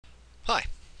Hi,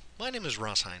 my name is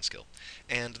Ross Heintzkill,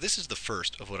 and this is the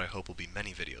first of what I hope will be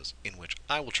many videos in which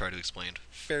I will try to explain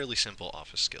fairly simple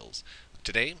Office skills.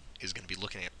 Today is going to be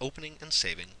looking at opening and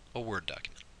saving a Word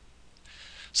document.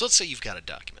 So let's say you've got a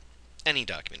document, any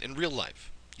document, in real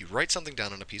life. You write something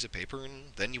down on a piece of paper and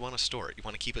then you want to store it. You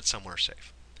want to keep it somewhere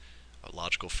safe. A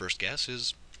logical first guess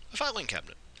is a filing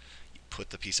cabinet. You put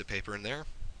the piece of paper in there,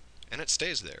 and it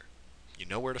stays there. You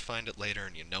know where to find it later,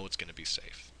 and you know it's going to be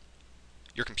safe.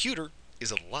 Your computer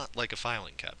is a lot like a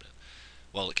filing cabinet.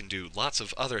 While it can do lots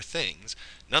of other things,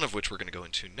 none of which we're going to go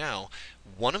into now,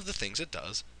 one of the things it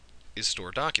does is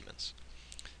store documents.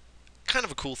 Kind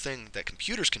of a cool thing that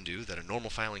computers can do that a normal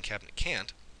filing cabinet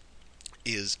can't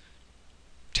is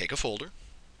take a folder,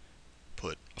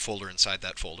 put a folder inside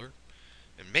that folder,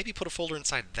 and maybe put a folder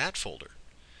inside that folder.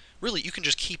 Really, you can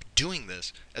just keep doing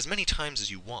this as many times as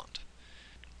you want.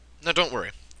 Now don't worry,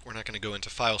 we're not going to go into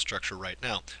file structure right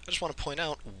now. I just want to point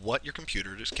out what your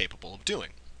computer is capable of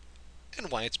doing,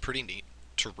 and why it's pretty neat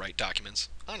to write documents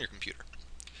on your computer.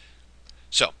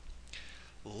 So,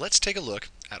 let's take a look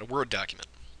at a Word document.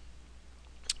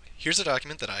 Here's a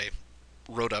document that I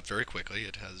wrote up very quickly.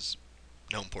 It has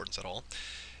no importance at all.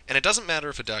 And it doesn't matter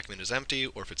if a document is empty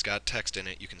or if it's got text in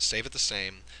it, you can save it the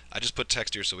same. I just put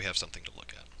text here so we have something to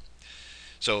look at.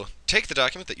 So, take the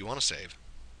document that you want to save,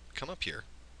 come up here,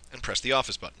 and press the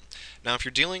Office button. Now if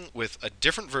you're dealing with a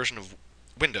different version of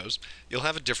Windows, you'll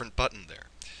have a different button there.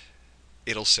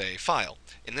 It'll say File.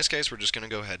 In this case, we're just going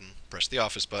to go ahead and press the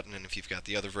Office button, and if you've got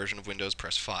the other version of Windows,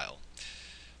 press File.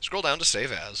 Scroll down to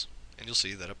Save As, and you'll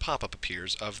see that a pop-up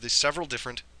appears of the several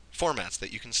different formats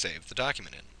that you can save the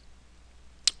document in.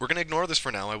 We're going to ignore this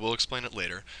for now, I will explain it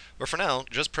later, but for now,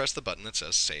 just press the button that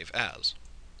says Save As.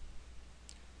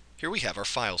 Here we have our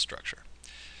file structure.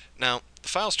 Now, the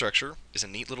file structure is a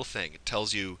neat little thing. It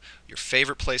tells you your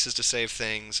favorite places to save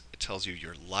things, it tells you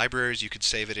your libraries you could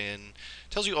save it in,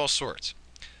 it tells you all sorts.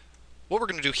 What we're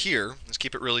going to do here is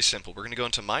keep it really simple. We're going to go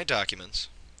into My Documents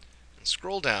and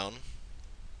scroll down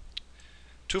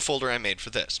to a folder I made for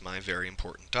this, My Very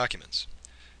Important Documents.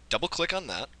 Double click on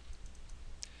that,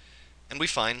 and we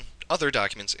find other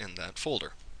documents in that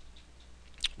folder.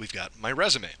 We've got My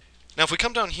Resume. Now if we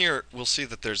come down here, we'll see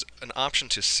that there's an option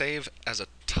to save as a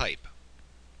type.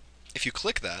 If you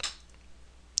click that,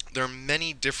 there are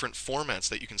many different formats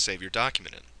that you can save your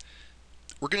document in.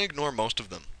 We're going to ignore most of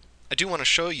them. I do want to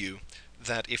show you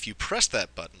that if you press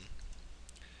that button,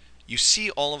 you see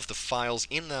all of the files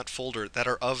in that folder that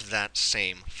are of that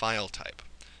same file type.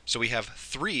 So we have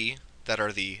 3 that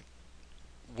are the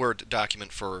Word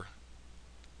document for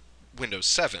Windows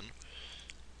 7,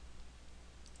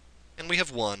 and we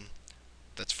have 1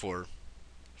 that's for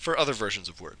other versions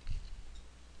of Word.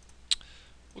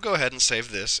 We'll go ahead and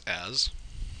save this as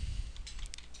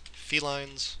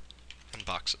Felines and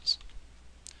Boxes.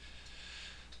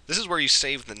 This is where you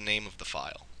save the name of the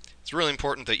file. It's really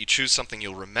important that you choose something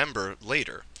you'll remember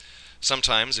later.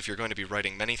 Sometimes, if you're going to be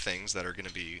writing many things that are going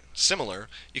to be similar,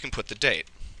 you can put the date.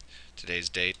 Today's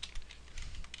date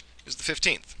is the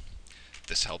 15th.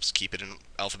 This helps keep it in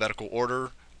alphabetical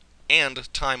order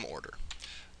and time order.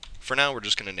 For now, we're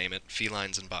just going to name it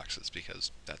Felines and Boxes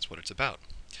because that's what it's about.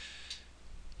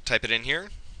 Type it in here,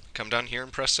 come down here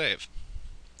and press Save.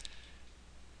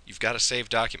 You've got a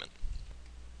saved document.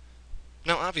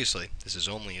 Now obviously, this is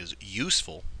only as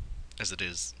useful as it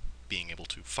is being able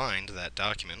to find that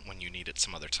document when you need it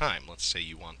some other time. Let's say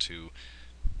you want to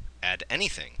add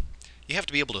anything. You have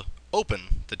to be able to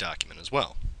open the document as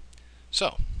well.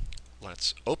 So,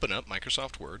 let's open up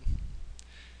Microsoft Word,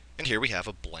 and here we have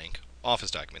a blank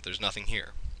Office document. There's nothing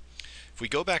here. If we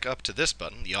go back up to this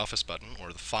button, the Office button,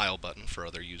 or the File button for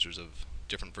other users of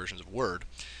different versions of Word,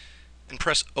 and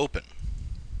press Open.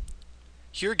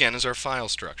 Here again is our file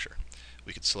structure.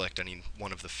 We could select any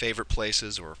one of the favorite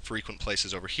places or frequent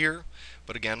places over here,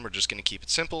 but again, we're just going to keep it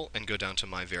simple and go down to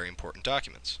My Very Important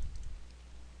Documents.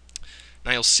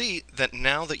 Now you'll see that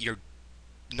now that you're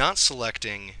not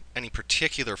selecting any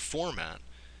particular format,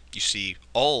 you see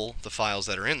all the files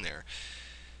that are in there.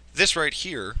 This right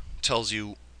here tells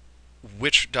you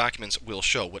which documents will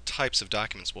show, what types of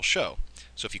documents will show.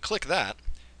 So if you click that,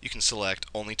 you can select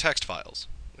only text files,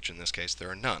 which in this case there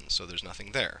are none, so there's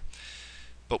nothing there.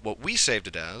 But what we saved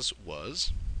it as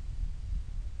was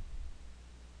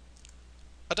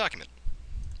a document.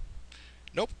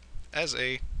 Nope, as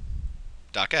a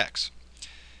docx.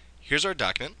 Here's our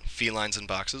document, Felines and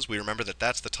Boxes. We remember that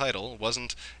that's the title. It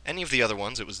wasn't any of the other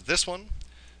ones, it was this one.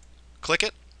 Click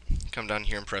it, come down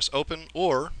here and press Open,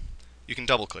 or you can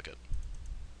double click it.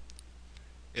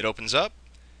 It opens up,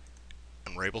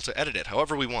 and we're able to edit it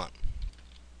however we want.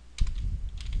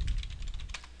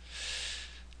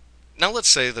 Now let's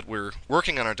say that we're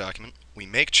working on our document, we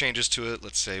make changes to it.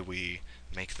 Let's say we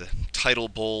make the title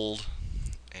bold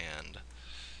and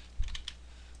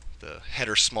the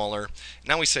header smaller.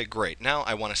 Now we say, great, now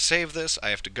I want to save this, I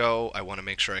have to go, I want to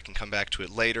make sure I can come back to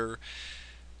it later.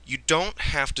 You don't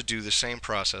have to do the same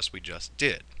process we just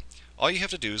did. All you have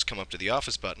to do is come up to the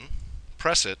Office button,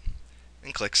 press it,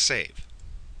 and click Save.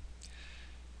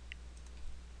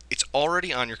 It's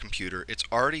already on your computer, it's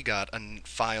already got a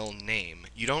file name.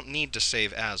 You don't need to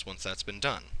save as once that's been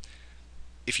done.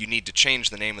 If you need to change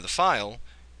the name of the file,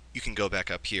 you can go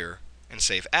back up here and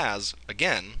save as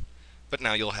again, but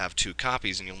now you'll have two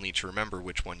copies and you'll need to remember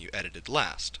which one you edited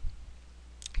last.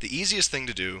 The easiest thing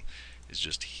to do is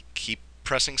just keep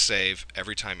pressing save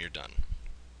every time you're done.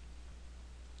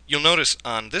 You'll notice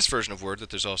on this version of Word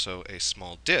that there's also a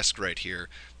small disk right here.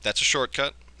 That's a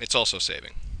shortcut. It's also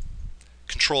saving.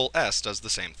 Control S does the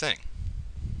same thing.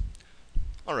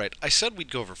 Alright, I said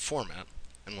we'd go over format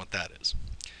and what that is.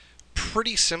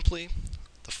 Pretty simply,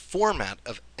 the format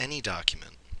of any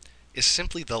document is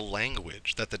simply the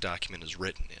language that the document is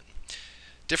written in.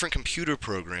 Different computer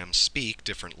programs speak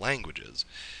different languages,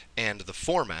 and the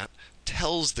format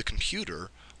tells the computer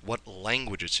what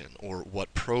language it's in or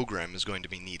what program is going to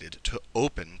be needed to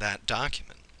open that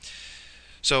document.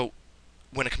 So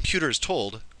when a computer is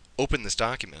told, open this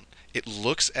document, it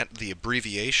looks at the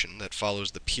abbreviation that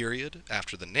follows the period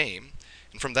after the name,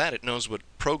 and from that it knows what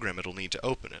program it'll need to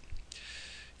open it.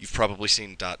 You've probably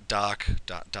seen .doc,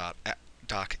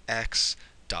 .docx,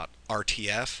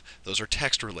 .rtf. Those are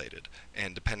text related,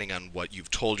 and depending on what you've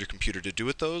told your computer to do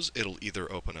with those, it'll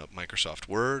either open up Microsoft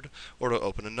Word or it'll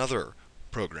open another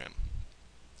program.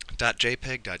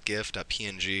 .jpeg, .gif,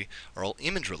 .png are all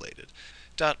image related.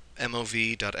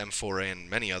 .mov, .m4a, and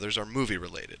many others are movie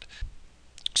related.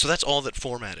 So that's all that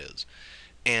format is.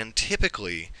 And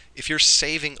typically, if you're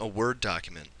saving a Word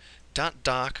document,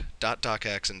 .doc,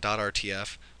 .docx, and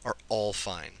 .rtf are all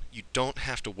fine. You don't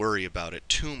have to worry about it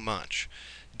too much.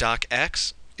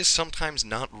 .docx is sometimes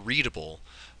not readable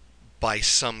by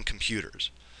some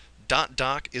computers.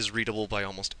 .doc is readable by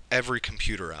almost every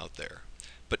computer out there.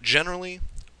 But generally,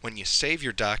 when you save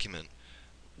your document,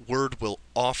 Word will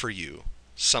offer you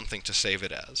something to save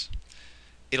it as.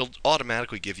 It'll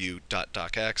automatically give you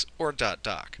 .docx or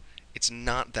 .doc. It's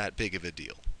not that big of a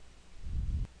deal.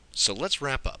 So let's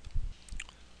wrap up.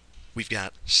 We've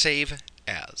got save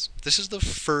as. This is the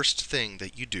first thing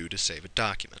that you do to save a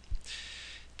document.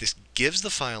 This gives the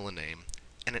file a name,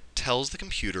 and it tells the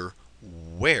computer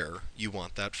where you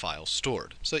want that file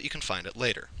stored so that you can find it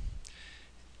later.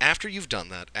 After you've done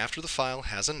that, after the file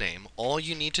has a name, all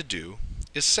you need to do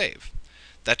is save.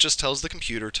 That just tells the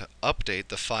computer to update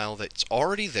the file that's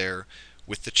already there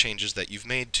with the changes that you've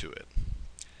made to it.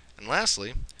 And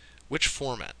lastly, which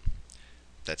format?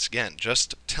 That's again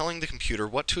just telling the computer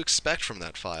what to expect from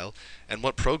that file and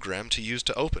what program to use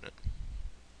to open it.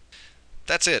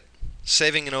 That's it.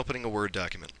 Saving and opening a Word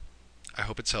document. I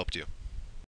hope it's helped you.